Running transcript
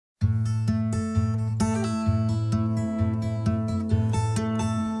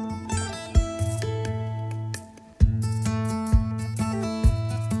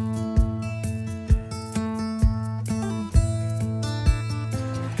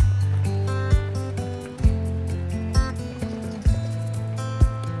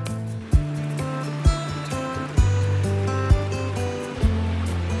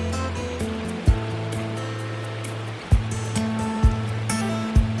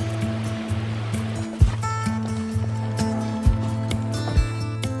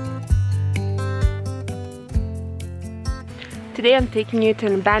Today I'm taking you to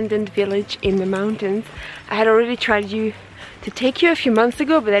an abandoned village in the mountains. I had already tried to take you a few months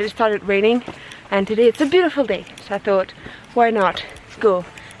ago, but then it started raining, and today it's a beautiful day, so I thought, why not go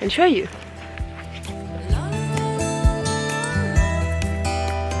and show you.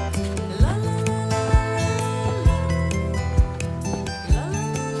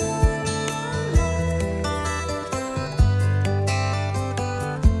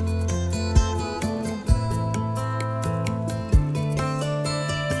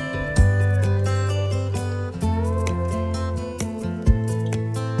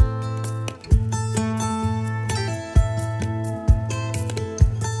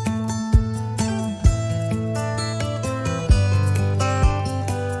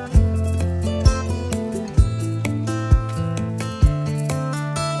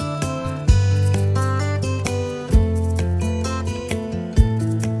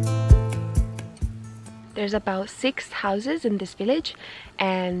 There's about 6 houses in this village,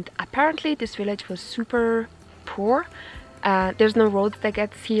 and apparently this village was super poor. There's no road that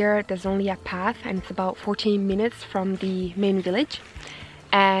gets here, there's only a path, and it's about 14 minutes from the main village.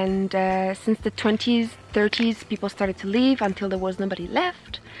 And since the 20s, 30s, people started to leave until there was nobody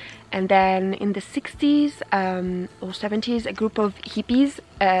left. And then in the 60s or 70s, a group of hippies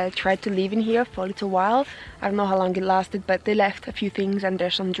tried to live in here for a little while. I don't know how long it lasted, but they left a few things, and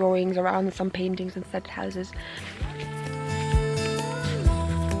there's some drawings around and some paintings inside houses.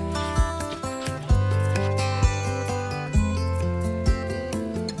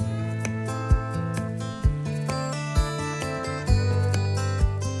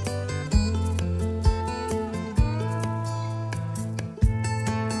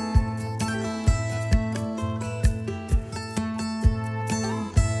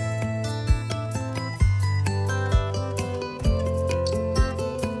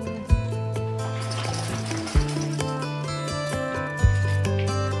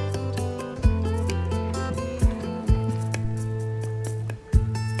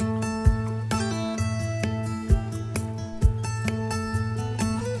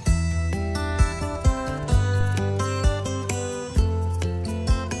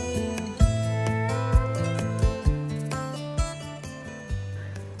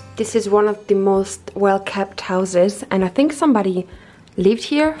 This is one of the most well-kept houses, and I think somebody lived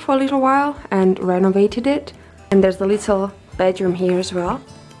here for a little while and renovated it. And there's a little bedroom here as well.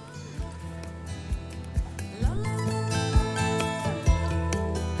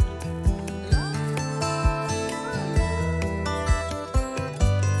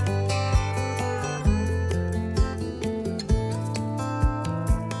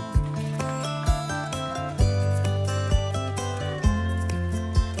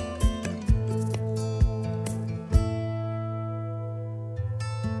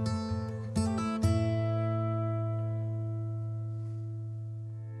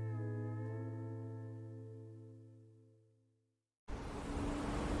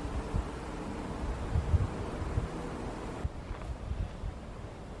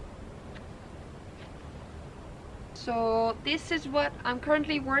 So this is what I'm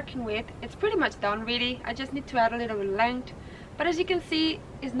currently working with. It's pretty much done really. I just need to add a little bit of length. But as you can see,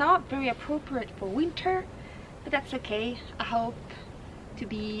 it's not very appropriate for winter. But that's okay. I hope to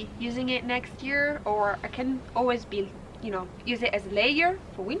be using it next year, or I can always be, use it as a layer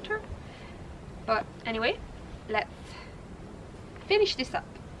for winter. But anyway, let's finish this up.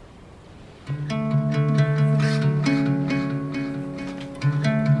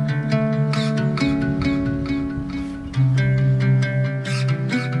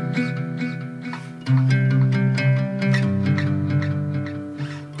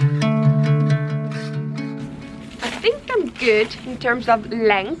 Good in terms of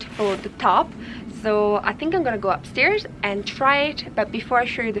length for the top, so I think I'm gonna go upstairs and try it. But before I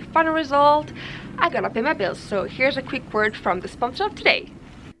show you the final result, I gotta pay my bills. So here's a quick word from the sponsor of today.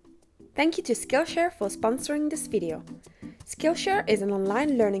 Thank you to Skillshare for sponsoring this video. Skillshare is an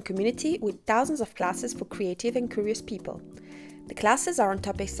online learning community with thousands of classes for creative and curious people. The classes are on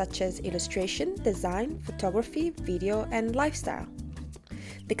topics such as illustration, design, photography, video, and lifestyle.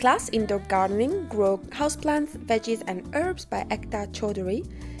 The class Indoor Gardening, Grow Houseplants, Veggies and Herbs by Ekta Chaudhary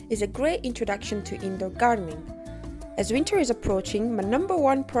is a great introduction to indoor gardening. As winter is approaching, my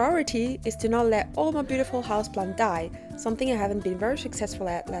 #1 priority is to not let all my beautiful houseplants die, something I haven't been very successful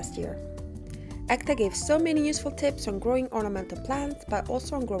at last year. Ekta gave so many useful tips on growing ornamental plants, but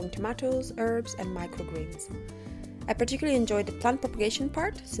also on growing tomatoes, herbs and microgreens. I particularly enjoyed the plant propagation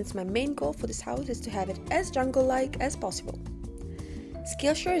part, since my main goal for this house is to have it as jungle-like as possible.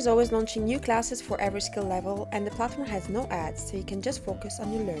 Skillshare is always launching new classes for every skill level, and the platform has no ads, so you can just focus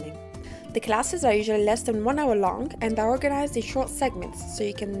on your learning. The classes are usually less than 1 hour long and are organized in short segments, so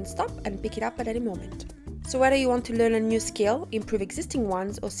you can stop and pick it up at any moment. So whether you want to learn a new skill, improve existing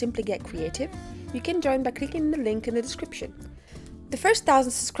ones, or simply get creative, you can join by clicking the link in the description. The first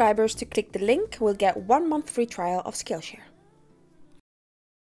 1,000 subscribers to click the link will get 1 month free trial of Skillshare.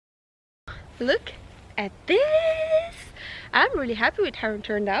 Look at this! I'm really happy with how it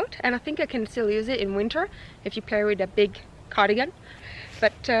turned out, and I think I can still use it in winter if you pair with a big cardigan.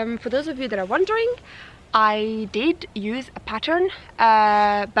 But for those of you that are wondering, I did use a pattern,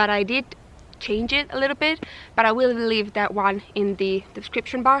 but I did change it a little bit, but I will leave that one in the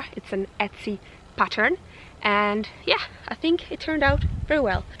description bar. It's an Etsy pattern, and yeah, I think it turned out very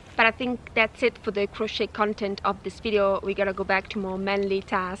well. But I think that's it for the crochet content of this video. We gotta go back to more manly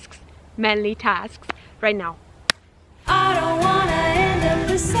tasks right now. I don't wanna end up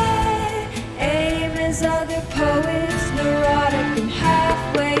the same as other poets, neurotic and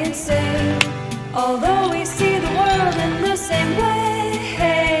halfway insane. Although we see the world in the same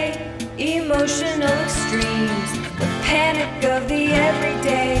way, emotional extremes, the panic of the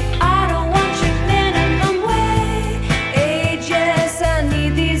everyday. I don't want your minimum wage, yes, I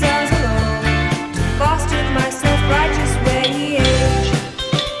need these hours alone to foster my self-righteous wage.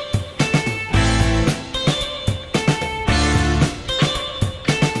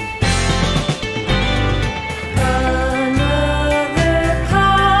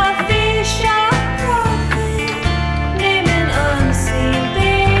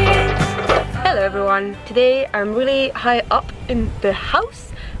 Today I'm really high up in the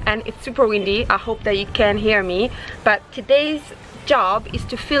house and it's super windy. I hope that you can hear me, but today's job is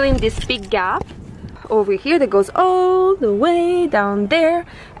to fill in this big gap over here that goes all the way down there,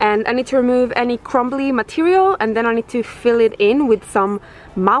 and I need to remove any crumbly material, and then I need to fill it in with some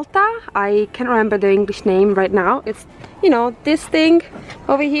malta. I can't remember the English name right now. It's, you know, this thing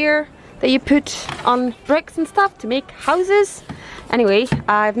over here that you put on bricks and stuff to make houses. Anyway,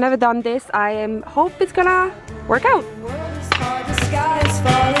 I've never done this. I hope it's gonna work out. The world is hard, the sky is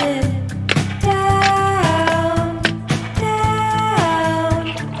falling down,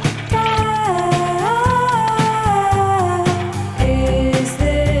 down, down. Is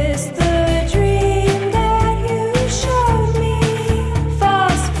this the dream that you showed me?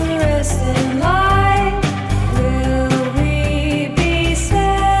 Phosphorescent light. Will we be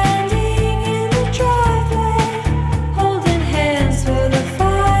standing in the driveway, holding hands for the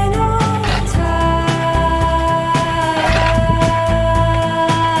final time?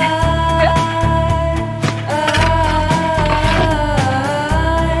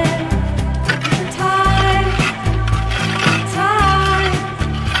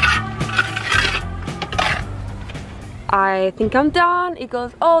 I think I'm done. It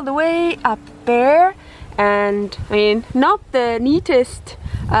goes all the way up there, and I mean, not the neatest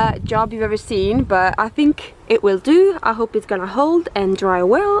job you've ever seen, but I think it will do. I hope it's gonna hold and dry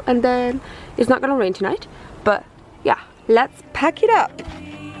well, and then it's not gonna rain tonight. But yeah, let's pack it up.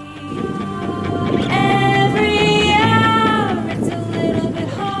 Every hour it's a little bit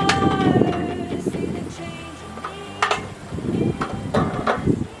harder to see the change in me.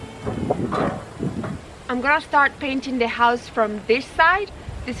 I'm gonna start painting the house from this side.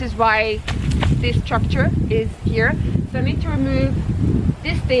 This is why this structure is here. So I need to remove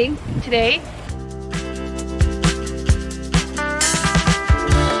this thing today.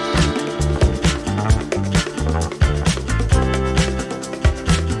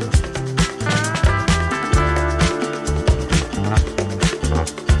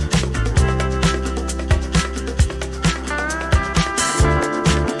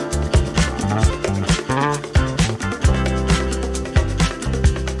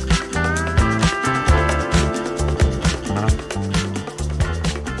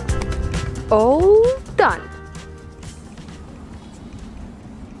 All done.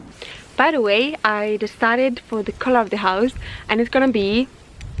 By the way, I decided for the color of the house, and it's gonna be,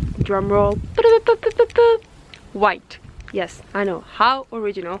 drum roll, white. Yes, I know, how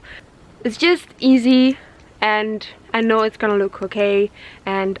original. It's just easy, and I know it's gonna look okay,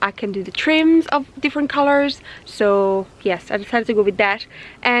 and I can do the trims of different colors. So yes, I decided to go with that,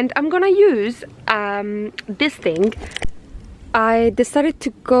 and I'm gonna use this thing. I decided to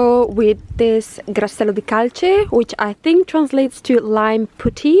go with this grassello di calce, which I think translates to lime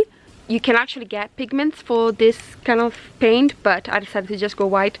putty. You can actually get pigments for this kind of paint, but I decided to just go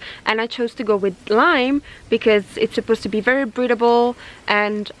white, and I chose to go with lime because it's supposed to be very breathable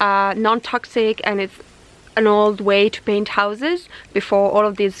and non-toxic, and it's an old way to paint houses before all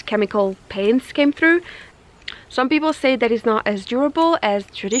of these chemical paints came through. Some people say that it's not as durable as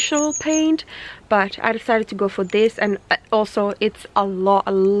traditional paint, but I decided to go for this, and also it's a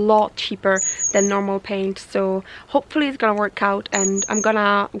lot cheaper than normal paint, so hopefully it's gonna work out. And I'm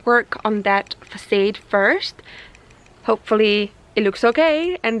gonna work on that facade first. Hopefully it looks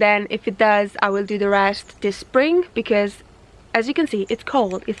okay, and then if it does, I will do the rest this spring, because as you can see, it's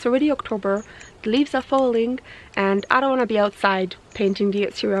cold. It's already October, the leaves are falling, and I don't want to be outside painting the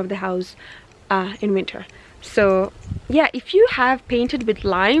exterior of the house in winter. So yeah, if you have painted with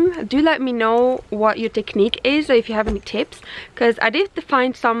lime, do let me know what your technique is, or if you have any tips, because I did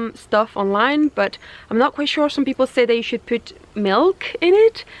find some stuff online, but I'm not quite sure. Some people say that you should put milk in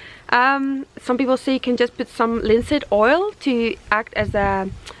it. Some people say you can just put some linseed oil to act as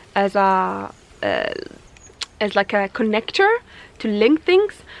like a connector to link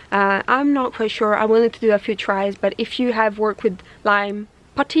things. I'm not quite sure. I'm willing to do a few tries, but if you have worked with lime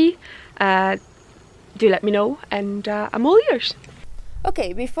putty, do let me know, and I'm all ears.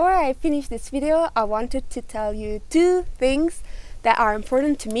 Okay, before I finish this video, I wanted to tell you 2 things that are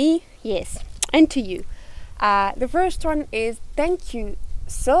important to me, yes, and to you. The first one is thank you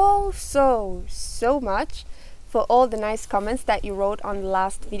so much for all the nice comments that you wrote on the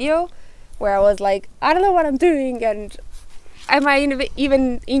last video, where I was like, I don't know what I'm doing, and am I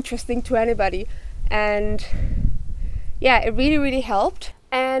even interesting to anybody? And yeah, it really helped.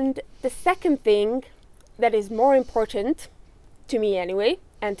 And the second thing that is more important to me anyway,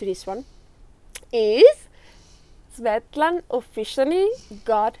 and to this one, is Svetlan officially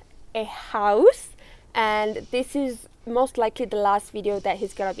got a house, and this is most likely the last video that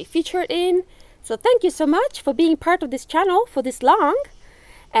he's gonna be featured in. So thank you so much for being part of this channel for this long.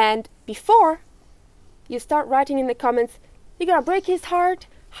 And before you start writing in the comments, you're gonna break his heart,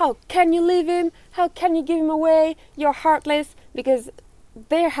 how can you leave him, how can you give him away, you're heartless, because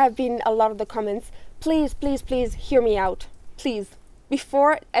there have been a lot of the comments. Please hear me out, please.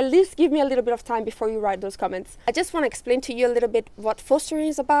 Before, at least give me a little bit of time before you write those comments. I just want to explain to you a little bit what fostering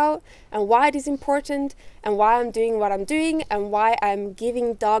is about, and why it is important, and why I'm doing what I'm doing, and why I'm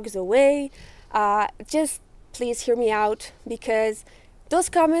giving dogs away. Just please hear me out, because those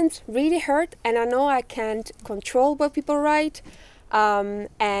comments really hurt, and I know I can't control what people write,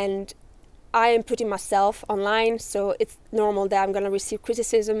 and I am putting myself online, so it's normal that I'm gonna receive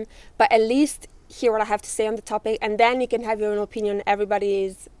criticism, but at least hear what I have to say on the topic, and then you can have your own opinion. Everybody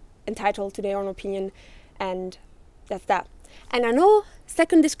is entitled to their own opinion, and that's that. And I know,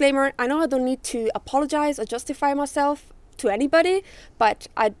 second disclaimer, I know I don't need to apologize or justify myself to anybody, but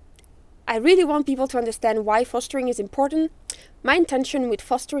I really want people to understand why fostering is important. My intention with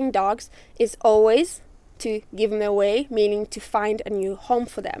fostering dogs is always to give them away, meaning to find a new home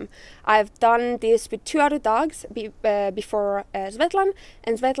for them. I've done this with 2 other dogs before Svetlan,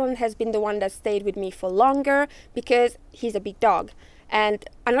 and Svetlan has been the one that stayed with me for longer because he's a big dog. And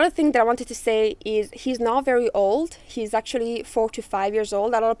another thing that I wanted to say is he's not very old. He's actually 4 to 5 years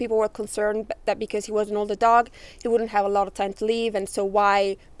old. A lot of people were concerned that because he was an older dog, he wouldn't have a lot of time to live, and so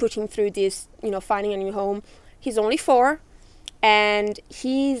why put him through this, finding a new home. He's only 4. And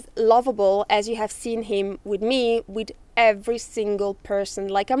he's lovable, as you have seen him with me, with every single person.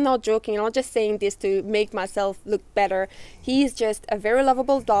 Like, I'm not joking, I'm not just saying this to make myself look better. He's just a very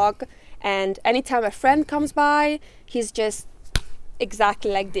lovable dog, and anytime a friend comes by, he's just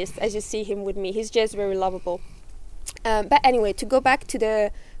exactly like this, as you see him with me. He's just very lovable. But anyway, to go back to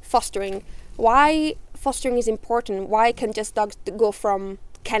the fostering, why fostering is important, why can just dogs go from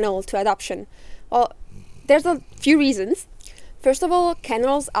kennel to adoption? Well, there's a few reasons. First of all,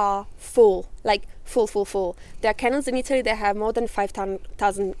 kennels are full, like full. There are kennels in Italy that have more than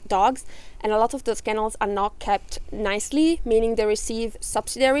 5,000 dogs, and a lot of those kennels are not kept nicely, meaning they receive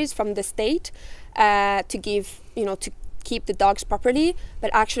subsidies from the state to give, to keep the dogs properly.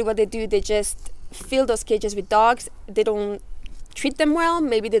 But actually what they do, they just fill those cages with dogs. They don't treat them well,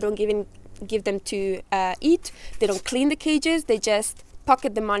 maybe they don't give them to eat, they don't clean the cages, they just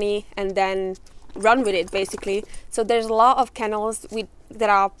pocket the money and then run with it, basically. So there's a lot of kennels that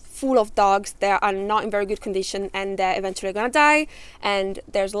are full of dogs that are not in very good condition, and they're eventually gonna die. And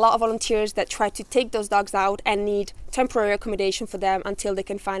there's a lot of volunteers that try to take those dogs out and need temporary accommodation for them until they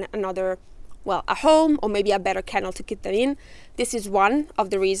can find another, well, a home or maybe a better kennel to keep them in. This is one of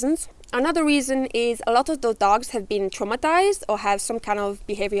the reasons. Another reason is a lot of those dogs have been traumatized or have some kind of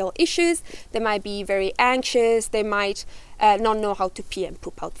behavioral issues. They might be very anxious, they might not know how to pee and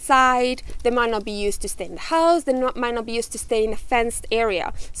poop outside, they might not be used to stay in the house, they might not be used to stay in a fenced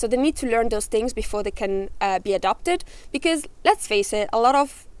area. So they need to learn those things before they can be adopted, because let's face it, a lot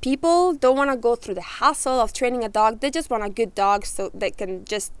of people don't want to go through the hassle of training a dog. They just want a good dog so they can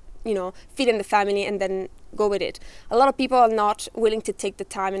just, feed in the family and then go with it. A lot of people are not willing to take the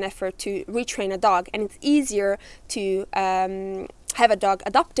time and effort to retrain a dog, and it's easier to have a dog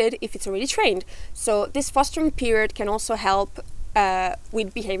adopted if it's already trained. So this fostering period can also help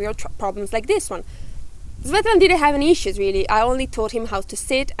with behavioral problems like this one. Svetlan didn't have any issues really. I only taught him how to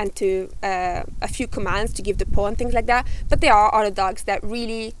sit and to a few commands to give the paw and things like that. But there are other dogs that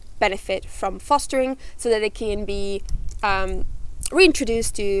really benefit from fostering, so that they can be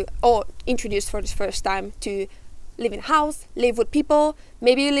reintroduced to, or introduced for the first time to, live in a house, live with people,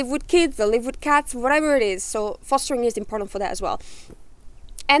 maybe live with kids or live with cats, whatever it is. So fostering is important for that as well.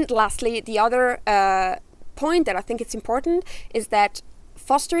 And lastly, the other point that I think it's important is that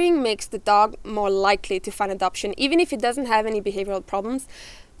fostering makes the dog more likely to find adoption, even if it doesn't have any behavioral problems.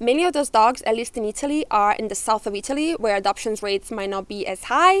 Many of those dogs, at least in Italy, are in the south of Italy, where adoption rates might not be as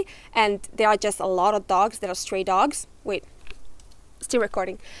high, and there are just a lot of dogs that are stray dogs. Wait, still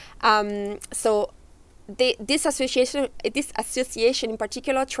recording. So this association in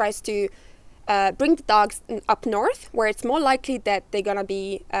particular tries to bring the dogs up north, where it's more likely that they're gonna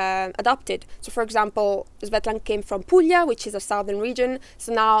be adopted. So for example, Svetlan came from Puglia, which is a southern region,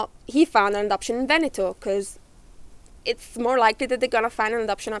 so now he found an adoption in Veneto, because it's more likely that they're gonna find an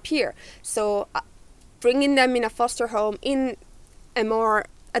adoption up here. So bringing them in a foster home in a more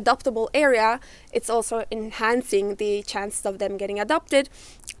adoptable area, it's also enhancing the chances of them getting adopted,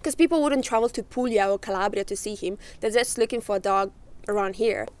 because people wouldn't travel to Puglia or Calabria to see him. They're just looking for a dog around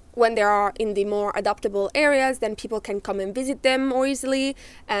here. When they are in the more adoptable areas, then people can come and visit them more easily,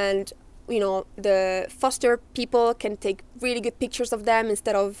 and you know, the foster people can take really good pictures of them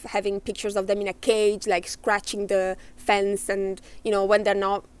instead of having pictures of them in a cage, like scratching the fence, and you know, when they're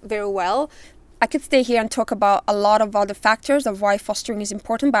not very well. I could stay here and talk about a lot of other factors of why fostering is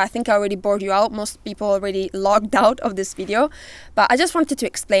important, but I think I already bored you out. Most people already logged out of this video. But I just wanted to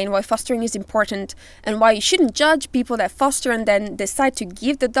explain why fostering is important and why you shouldn't judge people that foster and then decide to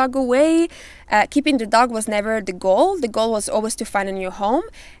give the dog away. Keeping the dog was never the goal. The goal was always to find a new home.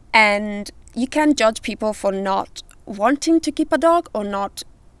 And you can't judge people for not wanting to keep a dog or not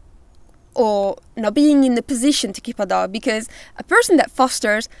being in the position to keep a dog, because a person that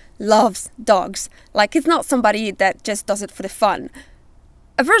fosters loves dogs. Like, it's not somebody that just does it for the fun.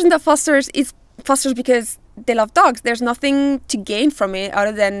 A person that fosters fosters because they love dogs. There's nothing to gain from it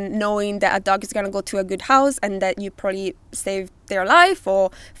other than knowing that a dog is going to go to a good house and that you probably saved their life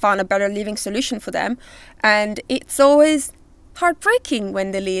or found a better living solution for them. And it's always heartbreaking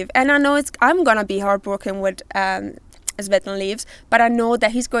when they leave. And I know I'm going to be heartbroken with Svetlan leaves, but I know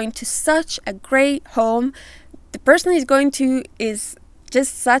that he's going to such a great home. The person he's going to is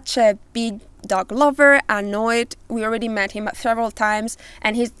just such a big dog lover. I know it. We already met him several times,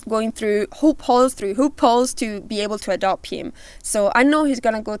 and he's going through hoop holes to be able to adopt him. So I know he's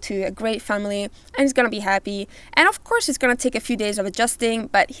gonna go to a great family and he's gonna be happy. And of course it's gonna take a few days of adjusting,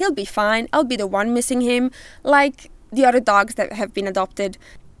 but he'll be fine. I'll be the one missing him, like the other dogs that have been adopted.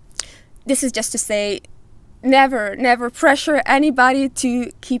 This is just to say, never pressure anybody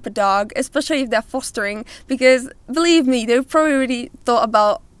to keep a dog, especially if they're fostering, because believe me, they've probably already thought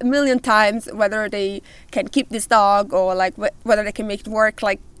about a million times whether they can keep this dog or like whether they can make it work.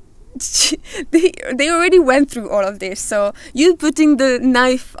 Like they already went through all of this, so you putting the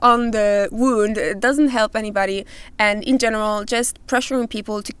knife on the wound doesn't help anybody. And in general, just pressuring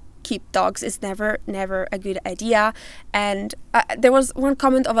people to keep dogs is never a good idea. And there was one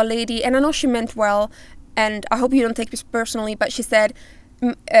comment of a lady, and I know she meant well, and I hope you don't take this personally, but she said,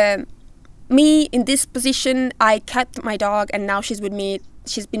 me in this position, I kept my dog and now she's with me.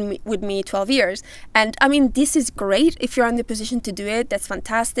 She's been with me 12 years. And I mean, this is great. If you're in the position to do it, that's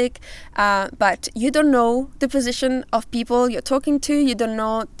fantastic. But you don't know the position of people you're talking to. You don't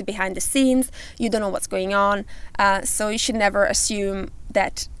know the behind the scenes. You don't know what's going on. So you should never assume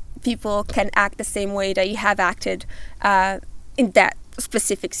that people can act the same way that you have acted in that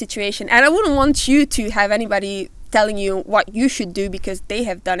specific situation. And I wouldn't want you to have anybody telling you what you should do because they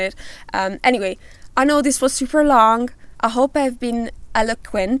have done it. Anyway, I know this was super long. I hope I've been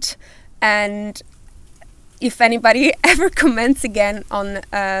eloquent, and if anybody ever comments again on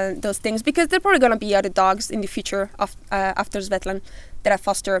those things, because there are probably going to be other dogs in the future after Svetlan that I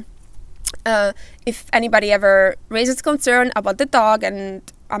foster. If anybody ever raises concern about the dog and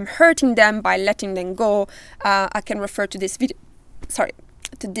I'm hurting them by letting them go, I can refer to this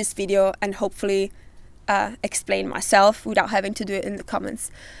video and hopefully explain myself without having to do it in the comments.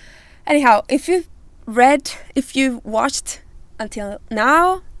 Anyhow, if you've watched until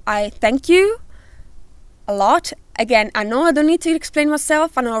now, I thank you a lot. Again, I know I don't need to explain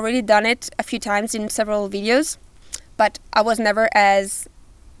myself, and I've already done it a few times in several videos, but I was never as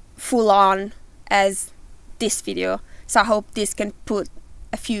full on as this video. So I hope this can put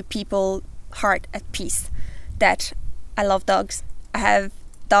a few people's heart at peace, that I love dogs. I have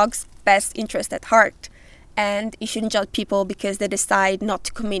dogs' best interest at heart, and you shouldn't judge people because they decide not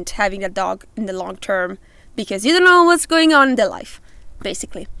to commit having a dog in the long term, because you don't know what's going on in their life,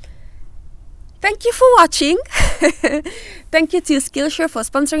 basically. Thank you for watching. Thank you to Skillshare for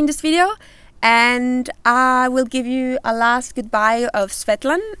sponsoring this video, and I will give you a last goodbye of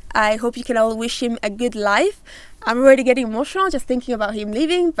Svetlan. I hope you can all wish him a good life. I'm already getting emotional just thinking about him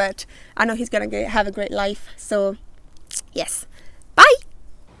leaving, but I know he's gonna have a great life. So yes, bye!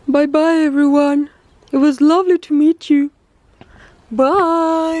 Bye bye everyone. It was lovely to meet you.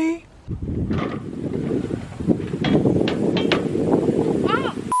 Bye!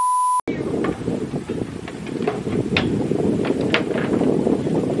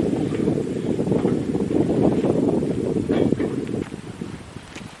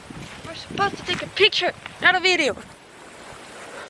 We're supposed to take a picture, not a video.